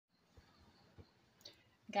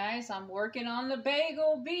Guys, I'm working on the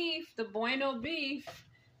bagel beef, the bueno beef.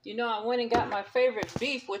 You know, I went and got my favorite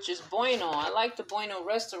beef, which is bueno. I like the bueno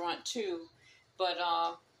restaurant too, but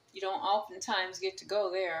you don't oftentimes get to go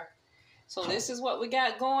there. So this is what we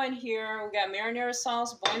got going here. We got marinara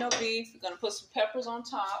sauce, bueno beef. We're gonna put some peppers on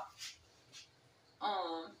top.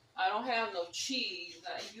 I don't have no cheese.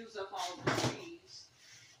 I use up all the cheese.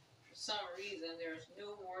 For some reason, there's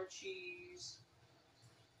no more cheese.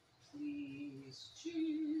 Please,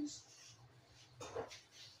 cheese.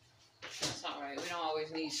 That's all right. We don't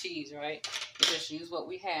always need cheese, right? We just use what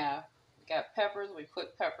we have. We got peppers. We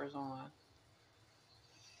put peppers on.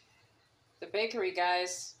 The bakery,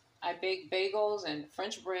 guys, I bake bagels and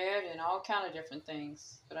French bread and all kind of different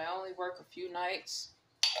things. But I only work a few nights.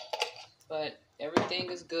 But everything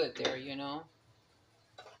is good there, you know.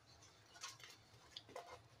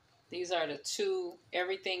 These are the two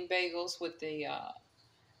everything bagels with the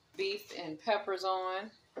beef and peppers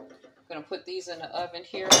on. I'm going to put these in the oven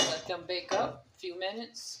here and let them bake up a few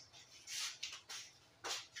minutes.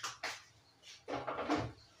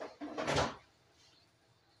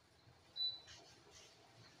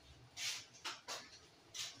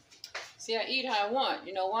 See, I eat how I want.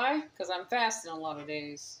 You know why? Because I'm fasting a lot of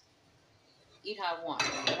days. Eat how I want.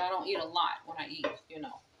 But I don't eat a lot when I eat, you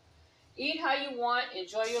know. Eat how you want.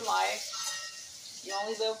 Enjoy your life. You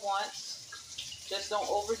only live once. Just don't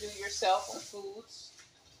overdo yourself on foods.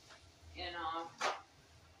 And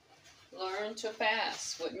learn to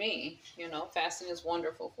fast with me. You know, fasting is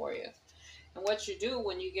wonderful for you. And what you do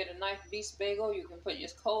when you get a nice beef bagel, you can put your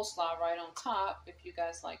coleslaw right on top if you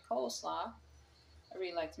guys like coleslaw. I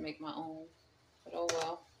really like to make my own, but oh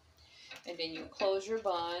well. And then you close your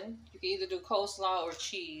bun. You can either do coleslaw or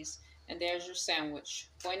cheese. And there's your sandwich.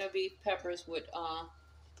 Bueno beef peppers with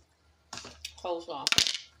coleslaw.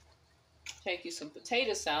 Take you some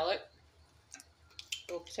potato salad.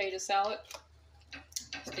 Little potato salad.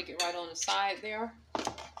 Stick it right on the side there.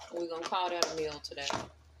 We're going to call that a meal today.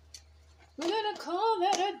 We're going to call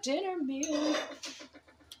that a dinner meal.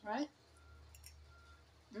 Right?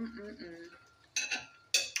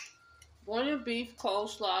 Bueno beef,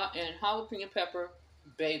 coleslaw, and jalapeno pepper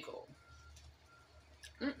bagel.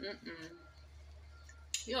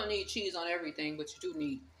 You don't need cheese on everything, but you do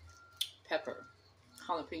need pepper,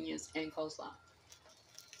 jalapenos, and coleslaw.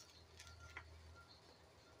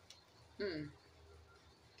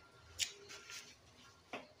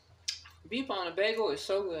 Beef on a bagel is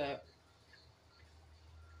so good.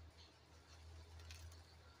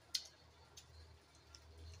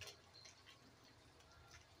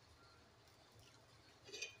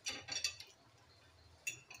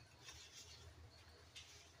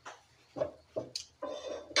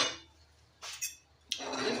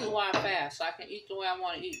 This is why I fast, so I can eat the way I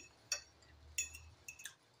want to eat.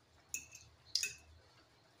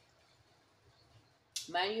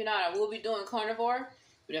 Man, you know, I will be doing carnivore,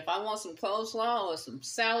 but if I want some coleslaw or some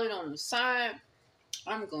salad on the side,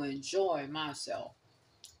 I'm going to enjoy myself.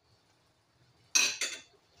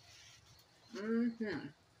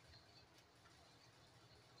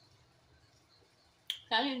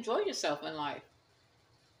 How do you enjoy yourself in life?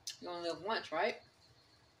 You only live once, right?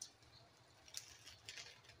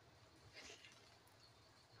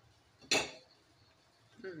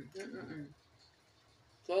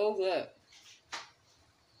 So good.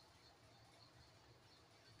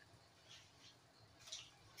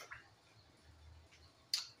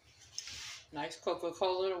 Nice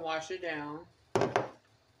Coca-Cola to wash it down.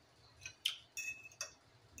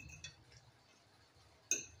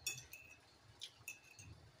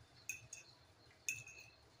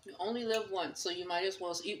 You only live once, so you might as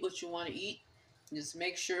well eat what you want to eat. Just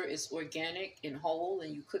make sure it's organic and whole,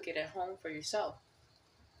 and you cook it at home for yourself.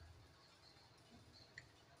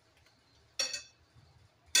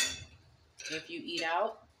 If you eat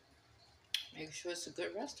out, make sure it's a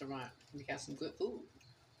good restaurant. You got some good food.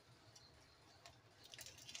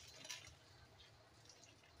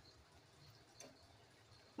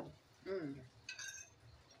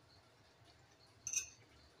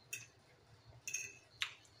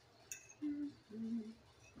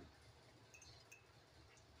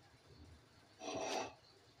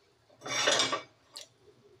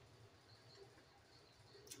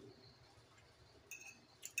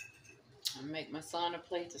 I make my son a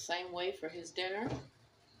plate the same way for his dinner.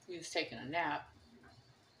 He was taking a nap.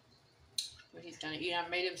 But he's going to eat. I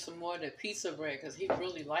made him some more of the pizza bread because he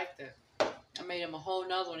really liked it. I made him a whole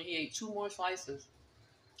nother one. He ate 2 more slices.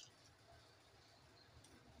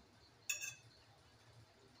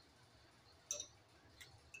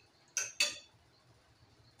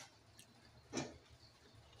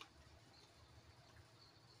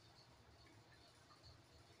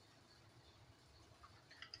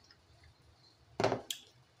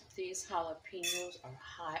 These jalapenos are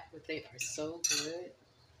hot, but they are so good.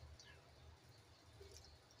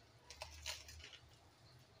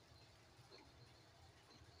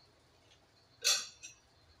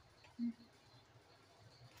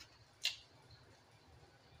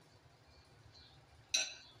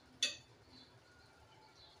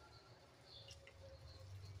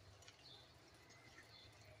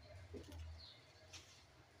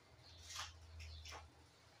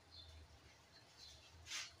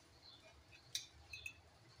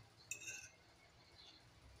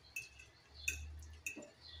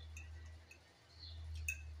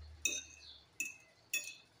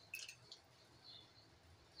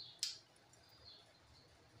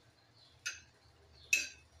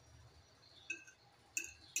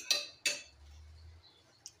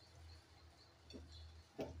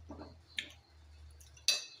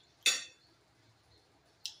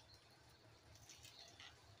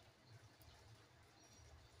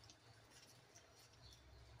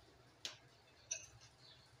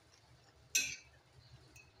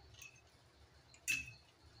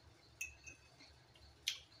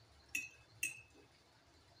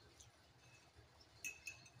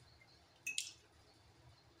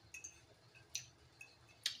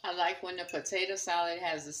 I like when the potato salad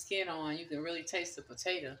has the skin on. You can really taste the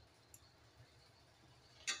potato.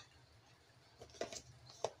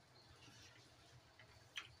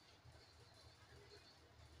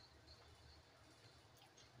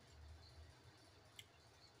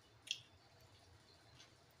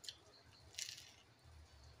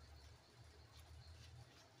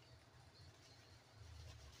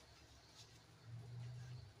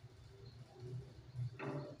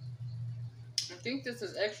 I think this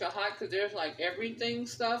is extra hot because there's like everything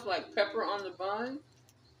stuff, like pepper on the bun.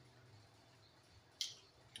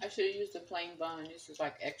 I should have used the plain bun. This is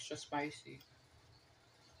like extra spicy.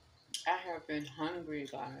 I have been hungry,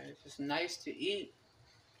 guys. It's nice to eat.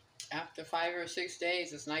 After 5 or 6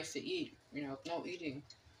 days, it's nice to eat. You know, no eating.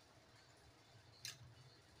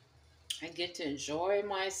 I get to enjoy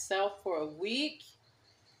myself for a week.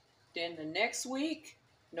 Then the next week,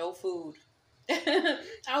 no food.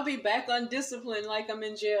 I'll be back on discipline like I'm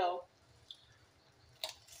in jail.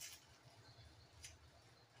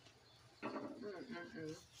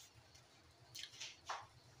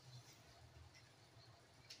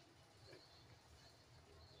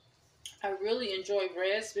 I really enjoy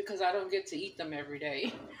breads because I don't get to eat them every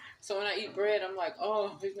day. So when I eat bread, I'm like,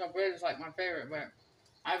 oh, bread is like my favorite, but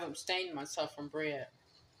I've abstained myself from bread.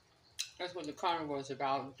 That's what the carnivore is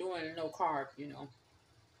about, doing no carb, you know.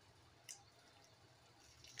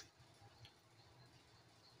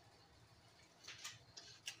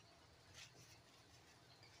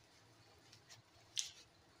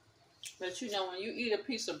 But you know, when you eat a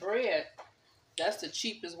piece of bread, that's the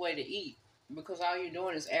cheapest way to eat because all you're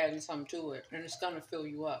doing is adding something to it, and it's going to fill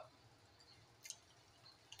you up.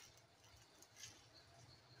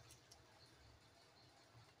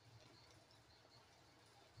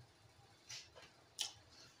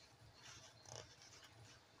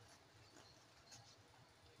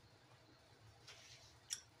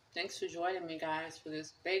 Thanks for joining me, guys, for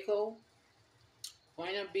this bagel,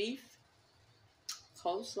 bueno beef,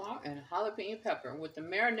 coleslaw, and jalapeno pepper with the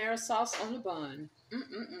marinara sauce on the bun.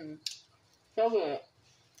 So good.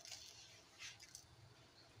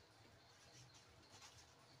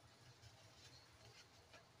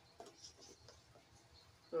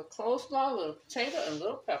 A little coleslaw, a little potato, and a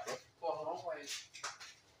little pepper. Go a long way.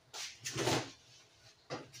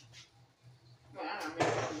 Well, I don't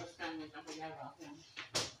remember this sandwich. I forgot about them.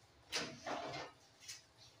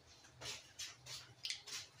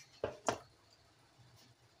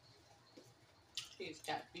 He's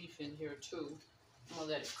got beef in here too. I'm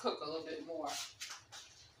gonna let it cook a little bit more.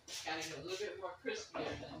 It's gotta get a little bit more crispier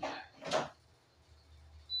than that.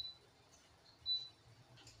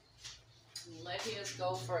 Let his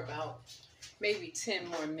go for about maybe 10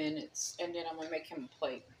 more minutes, and then I'm gonna make him a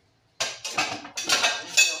plate. And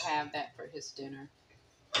he'll have that for his dinner.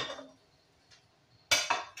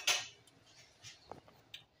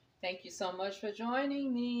 Thank you so much for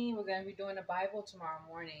joining me. We're going to be doing the Bible tomorrow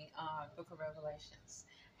morning, Book of Revelations.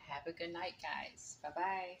 Have a good night, guys.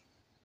 Bye-bye.